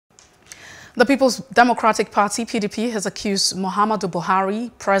The People's Democratic Party, P.D.P, has accused Muhammadu Buhari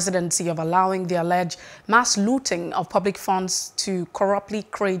Presidency of allowing the alleged mass looting of public funds to corruptly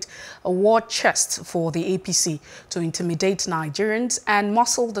create a war chest for the A.P.C to intimidate Nigerians and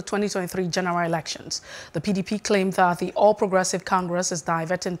muscle the 2023 general elections. The P.D.P claimed that the All Progressive Congress is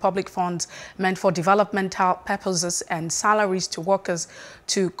diverting public funds meant for developmental purposes and salaries to workers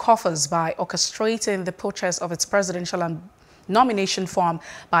to coffers by orchestrating the purchase of its presidential and nomination form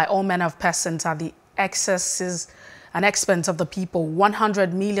by all manner of persons at the excesses and expense of the people,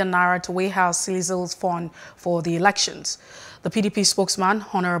 100 million naira to warehouse Silizil's fund for the elections. The P.D.P spokesman,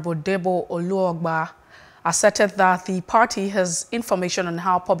 Honorable Debo Oluogba, asserted that the party has information on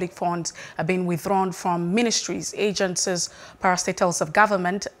how public funds are being withdrawn from ministries, agencies, parastatals of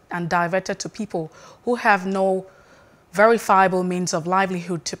government and diverted to people who have no verifiable means of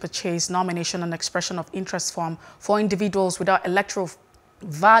livelihood to purchase nomination and expression of interest form for individuals without electoral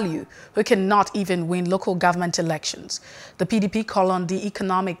value who cannot even win local government elections. The P.D.P called on the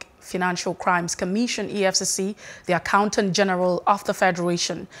Economic Financial Crimes Commission, EFCC, the Accountant General of the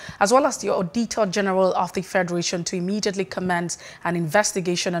Federation, as well as the Auditor General of the Federation to immediately commence an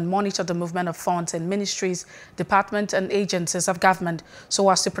investigation and monitor the movement of funds in ministries, departments and agencies of government so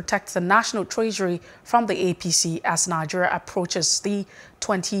as to protect the national treasury from the A.P.C as Nigeria approaches the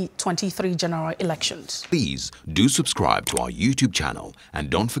 2023 general elections. Please do subscribe to our YouTube channel and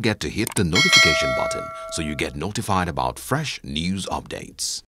don't forget to hit the notification button so you get notified about fresh news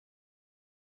updates.